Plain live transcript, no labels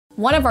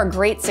One of our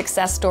great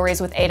success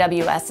stories with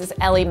AWS is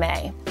Ellie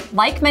Mae.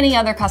 Like many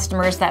other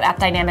customers that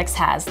AppDynamics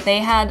has, they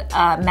had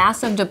a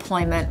massive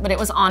deployment, but it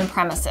was on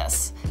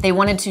premises. They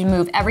wanted to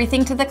move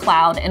everything to the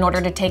cloud in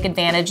order to take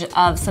advantage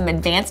of some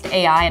advanced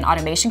AI and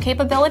automation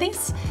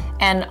capabilities,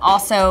 and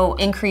also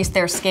increase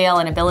their scale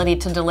and ability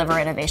to deliver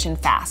innovation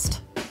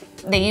fast.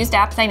 They used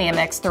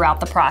AppDynamics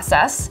throughout the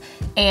process,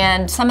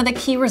 and some of the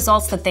key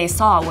results that they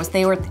saw was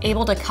they were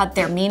able to cut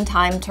their mean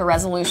time to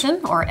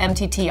resolution, or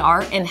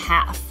MTTR, in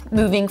half,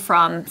 moving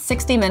from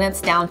 60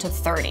 minutes down to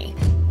 30.